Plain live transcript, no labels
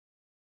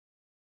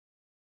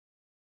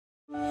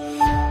Baby,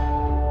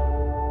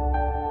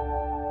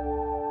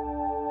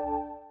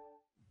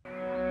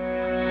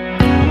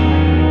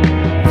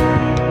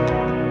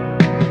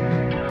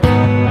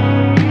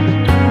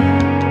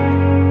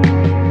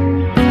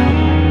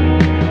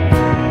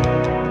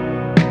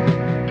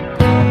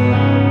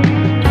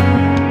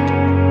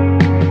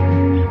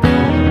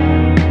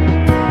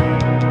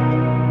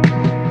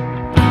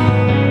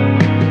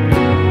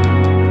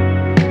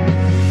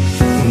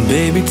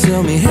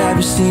 tell me, have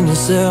you seen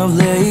yourself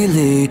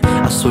lately?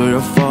 I swear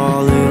I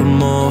fall a little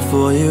more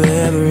for you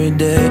every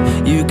day.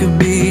 You could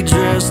be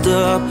dressed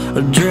up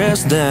or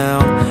dressed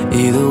down,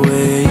 either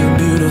way you're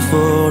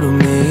beautiful to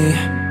me.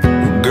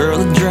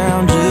 Girl, I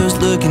drown just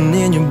looking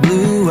in your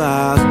blue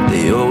eyes.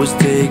 They always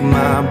take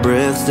my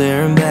breath,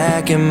 staring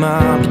back at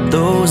mine. But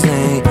those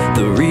ain't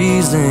the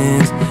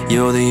reasons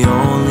you're the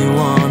only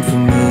one for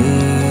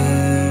me.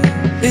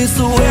 It's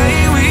the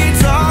way we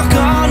talk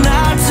all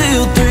night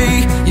till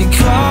 3. You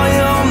call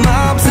your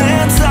mom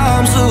 10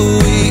 times a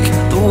week.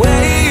 The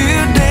way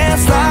you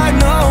dance like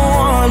no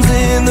one's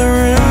in the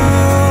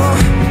room.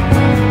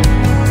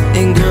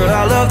 And girl,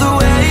 I love the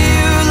way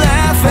you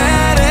laugh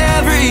at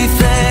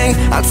everything.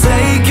 I'll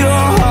take your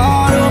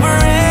heart over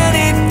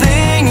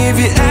anything. If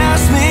you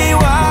ask me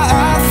why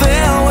I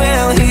fell,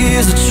 well,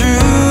 here's the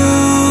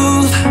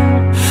truth.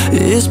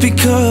 It's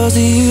because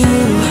of you.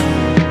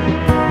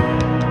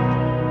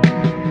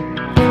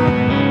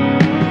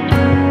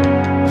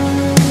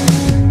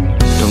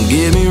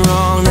 Get me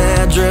wrong,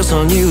 that dress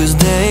on you is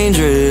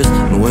dangerous.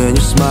 And when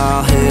your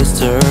smile hits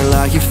turn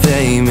like you're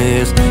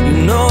famous.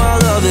 You know I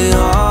love it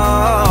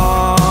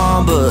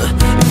all, but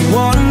if you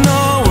wanna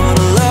know what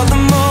I love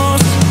the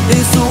most,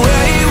 it's the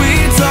way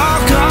we talk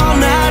all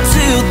night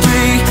till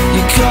 3.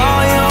 You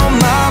call your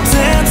mom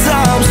 10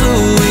 times a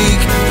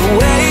week. The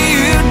way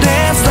you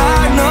dance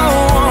like no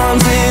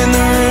one's in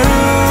the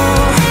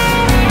room.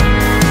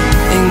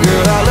 And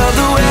girl, I love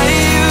the way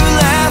you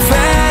laugh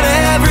at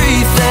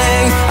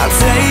everything. I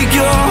take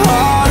your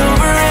heart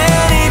over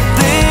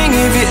anything.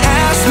 If you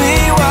ask me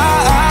why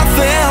I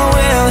fell,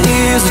 well,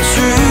 here's the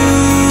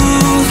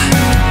truth.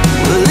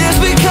 Well, it's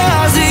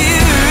because of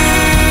you.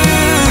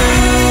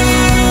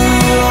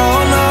 Oh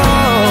no,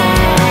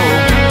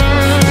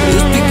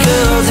 it's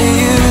because of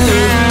you.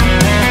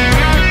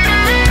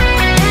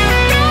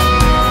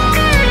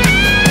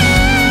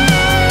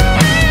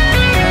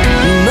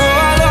 You know I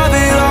love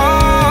it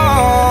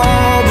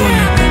all, but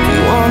if you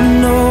wanna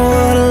know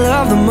what I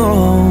love the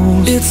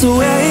most, it's the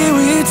way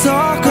we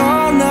talk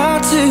all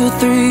night till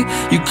 3.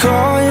 You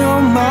call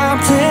your mom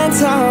 10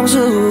 times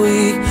a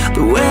week.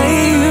 The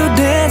way you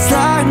dance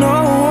like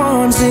no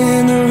one's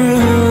in the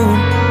room.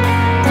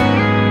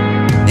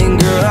 And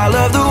girl, I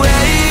love the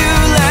way you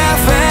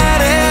laugh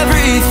at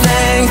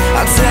everything.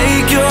 I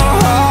take your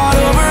heart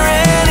over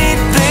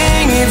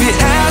anything. If you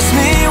ask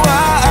me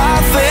why I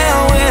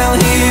fell, well,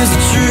 here's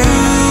the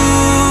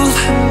truth.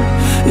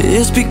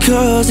 It's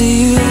because of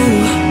you.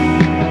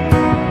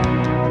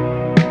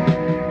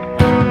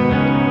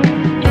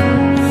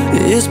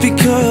 It's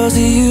because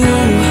of you.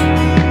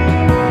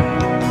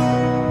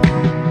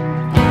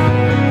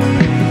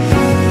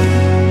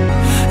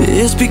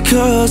 It's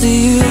because of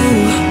you.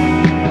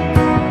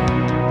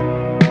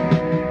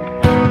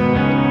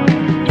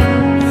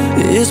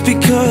 It's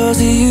because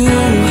of you.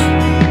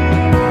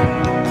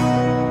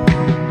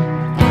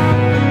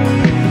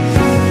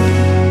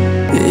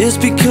 It's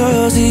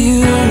because of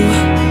you.